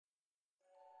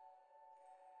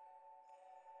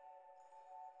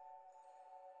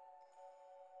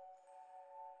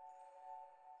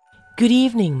Good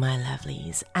evening, my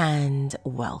lovelies, and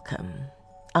welcome.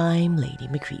 I'm Lady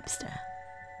Creepypasta.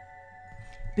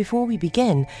 Before we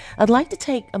begin, I'd like to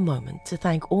take a moment to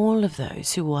thank all of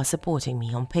those who are supporting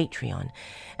me on Patreon,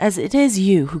 as it is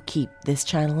you who keep this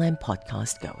channel and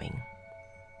podcast going.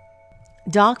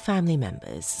 Dark family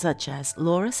members such as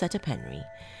Laura Setapenry,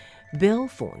 Bill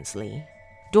Fawnsley,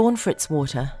 Dawn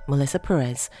Fritzwater, Melissa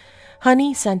Perez,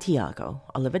 Honey Santiago,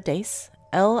 Oliver Dace,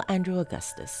 L. Andrew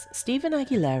Augustus, Stephen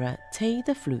Aguilera, Tay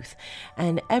the Fluth,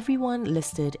 and everyone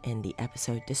listed in the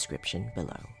episode description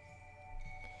below.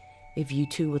 If you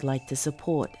too would like to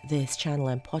support this channel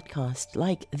and podcast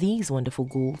like these wonderful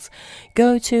ghouls,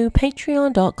 go to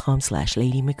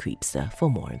patreon.com/LadyMcCreepster for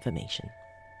more information.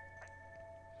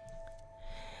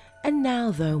 And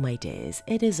now though, my dears,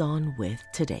 it is on with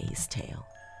today's tale.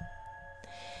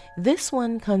 This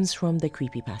one comes from the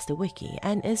Creepypasta wiki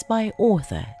and is by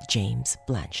author James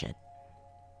Blanchard.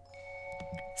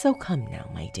 So come now,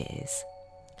 my dears,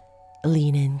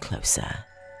 lean in closer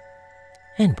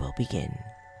and we'll begin.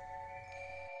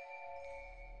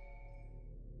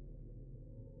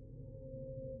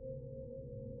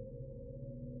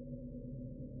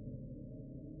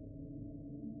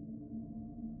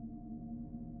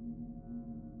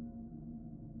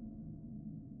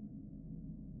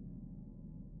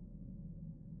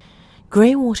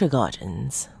 Greywater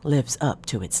Gardens lives up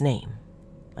to its name,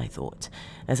 I thought,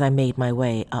 as I made my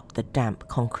way up the damp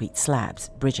concrete slabs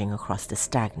bridging across the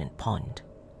stagnant pond.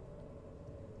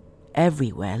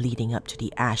 Everywhere leading up to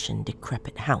the ashen,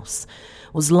 decrepit house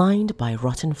was lined by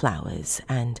rotten flowers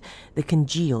and the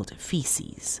congealed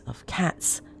feces of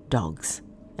cats, dogs,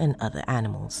 and other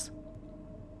animals.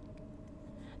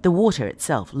 The water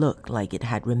itself looked like it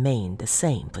had remained the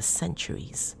same for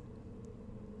centuries.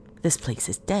 This place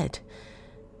is dead,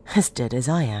 as dead as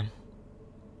I am.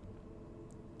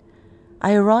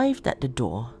 I arrived at the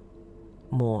door,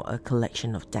 more a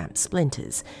collection of damp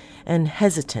splinters, and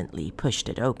hesitantly pushed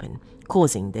it open,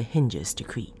 causing the hinges to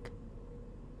creak.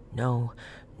 No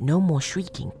more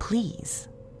shrieking, please.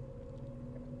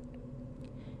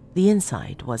 The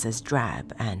inside was as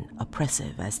drab and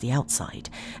oppressive as the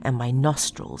outside, and my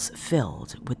nostrils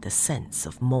filled with the sense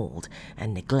of mold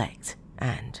and neglect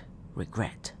and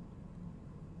regret.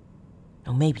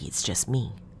 Or maybe it's just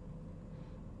me.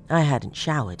 I hadn't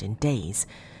showered in days.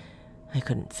 I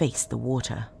couldn't face the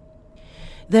water.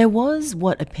 There was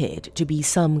what appeared to be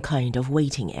some kind of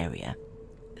waiting area,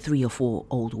 3 or 4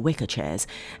 old wicker chairs,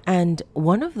 and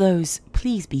one of those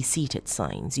 "please be seated"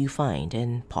 signs you find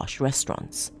in posh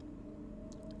restaurants.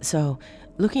 So,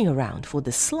 looking around for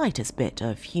the slightest bit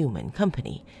of human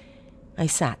company, I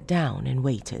sat down and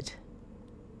waited.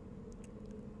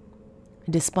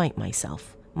 Despite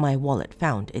myself, my wallet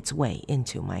found its way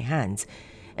into my hands,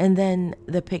 and then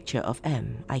the picture of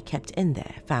M I kept in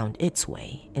there found its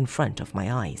way in front of my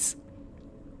eyes.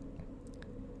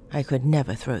 I could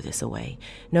never throw this away,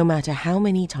 no matter how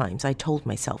many times I told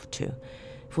myself to,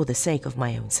 for the sake of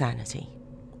my own sanity.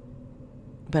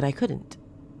 But I couldn't.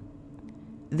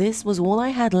 This was all I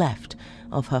had left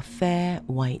of her fair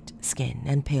white skin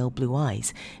and pale blue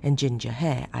eyes and ginger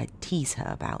hair I'd tease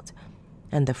her about,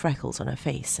 and the freckles on her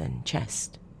face and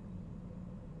chest.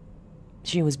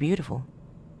 She was beautiful.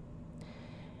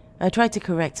 I tried to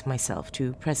correct myself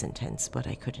to present tense, but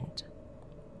I couldn't.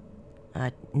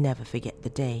 I'd never forget the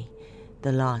day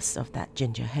the last of that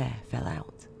ginger hair fell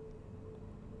out.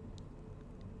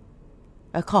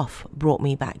 A cough brought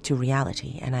me back to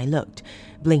reality, and I looked,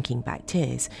 blinking back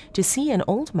tears, to see an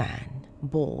old man,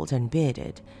 bald and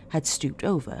bearded, had stooped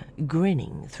over,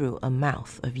 grinning through a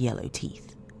mouth of yellow teeth.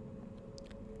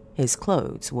 His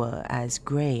clothes were as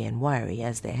grey and wiry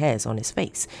as the hairs on his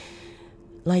face,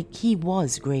 like he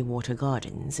was Greywater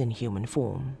Gardens in human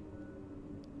form.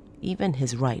 Even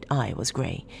his right eye was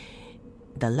grey.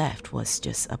 The left was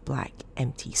just a black,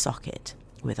 empty socket,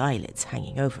 with eyelids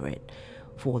hanging over it,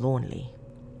 forlornly.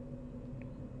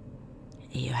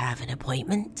 "You have an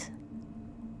appointment?"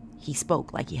 He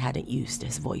spoke like he hadn't used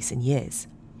his voice in years.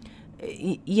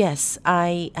 Yes,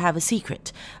 I have a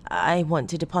secret. I want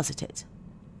to deposit it."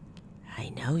 "I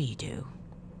know you do,"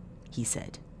 he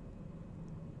said.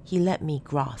 He let me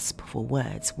grasp for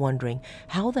words, wondering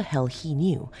how the hell he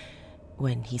knew,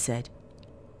 when he said,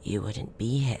 "You wouldn't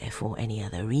be here for any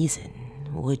other reason,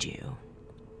 would you?"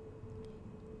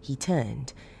 He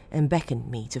turned and beckoned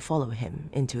me to follow him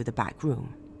into the back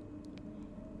room.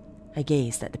 I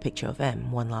gazed at the picture of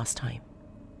M one last time.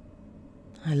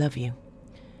 "I love you."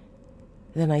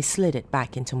 Then I slid it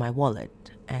back into my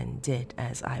wallet and did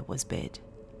as I was bid.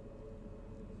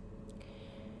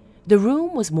 The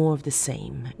room was more of the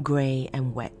same, grey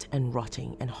and wet and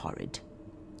rotting and horrid.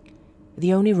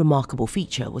 The only remarkable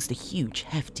feature was the huge,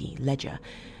 hefty ledger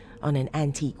on an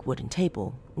antique wooden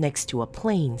table next to a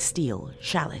plain steel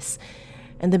chalice.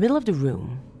 In the middle of the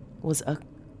room was a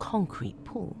concrete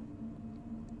pool,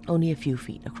 only a few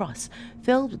feet across,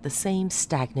 filled with the same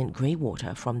stagnant grey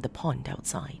water from the pond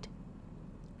outside.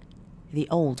 The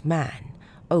old man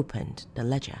opened the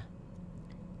ledger.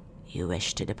 "You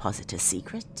wish to deposit a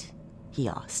secret?" he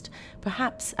asked,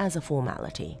 perhaps as a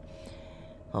formality.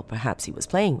 Or perhaps he was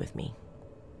playing with me.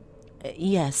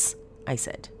 "Yes," I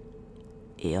said.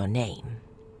 "Your name?"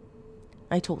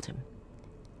 I told him.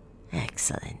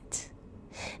 "Excellent.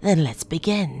 Then let's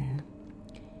begin."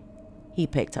 He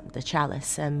picked up the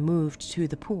chalice and moved to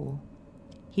the pool.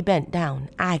 He bent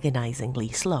down, agonizingly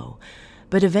slow,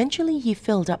 but eventually he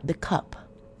filled up the cup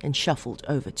and shuffled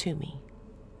over to me.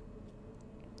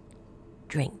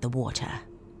 "Drink the water,"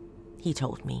 he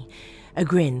told me, a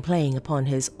grin playing upon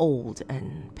his old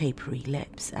and papery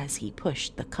lips as he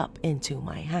pushed the cup into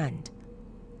my hand.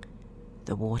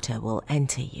 "The water will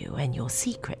enter you, and your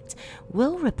secret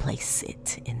will replace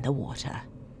it in the water.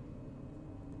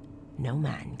 No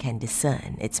man can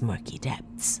discern its murky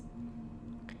depths."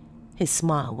 His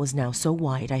smile was now so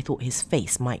wide I thought his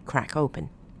face might crack open.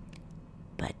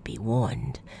 "But be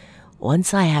warned,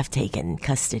 once I have taken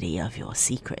custody of your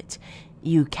secret,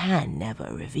 you can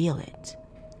never reveal it.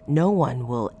 No one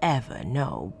will ever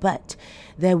know, but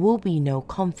there will be no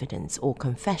confidence or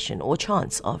confession or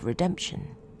chance of redemption.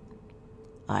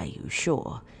 Are you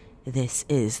sure this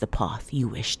is the path you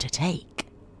wish to take?"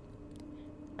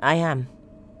 "I am,"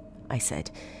 I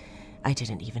said. I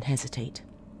didn't even hesitate.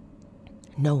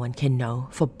 "No one can know,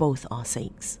 for both our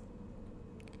sakes."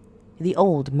 The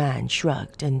old man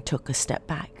shrugged and took a step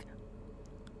back.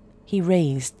 He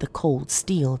raised the cold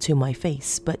steel to my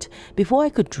face, but before I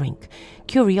could drink,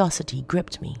 curiosity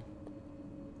gripped me.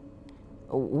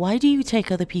 "Why do you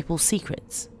take other people's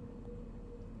secrets?"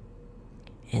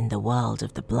 "In the world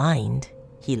of the blind,"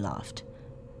 he laughed,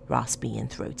 raspy and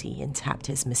throaty, and tapped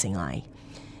his missing eye,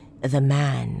 "the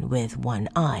man with one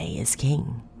eye is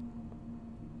king."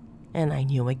 And I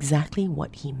knew exactly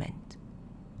what he meant.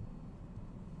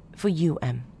 "For you,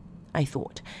 Em," I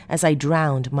thought, as I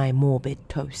drowned my morbid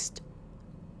toast.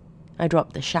 I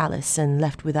dropped the chalice and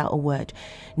left without a word,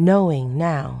 knowing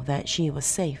now that she was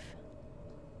safe.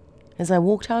 As I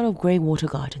walked out of Greywater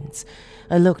Gardens,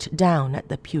 I looked down at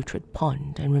the putrid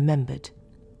pond and remembered.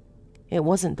 It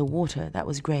wasn't the water that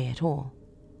was grey at all,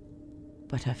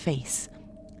 but her face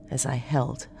as I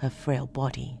held her frail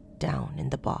body down in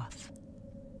the bath.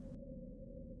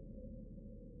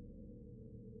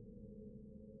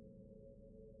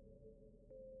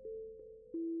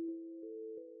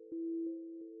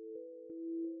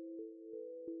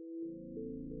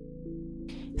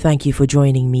 Thank you for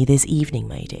joining me this evening,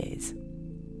 my dears.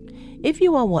 If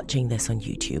you are watching this on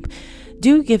YouTube,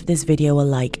 do give this video a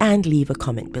like and leave a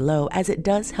comment below, as it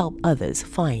does help others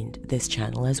find this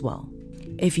channel as well.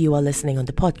 If you are listening on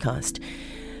the podcast,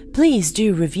 please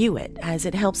do review it, as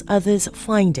it helps others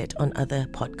find it on other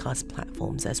podcast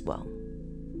platforms as well.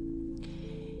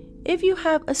 If you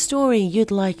have a story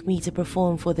you'd like me to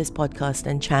perform for this podcast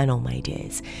and channel, my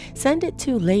dears, send it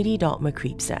to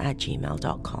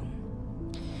lady.mccreepster@gmail.com.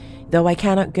 Though I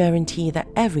cannot guarantee that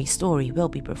every story will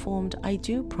be performed, I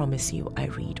do promise you I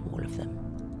read all of them.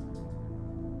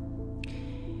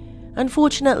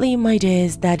 Unfortunately, my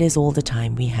dears, that is all the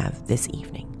time we have this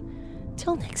evening.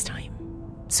 Till next time,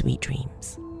 sweet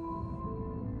dreams.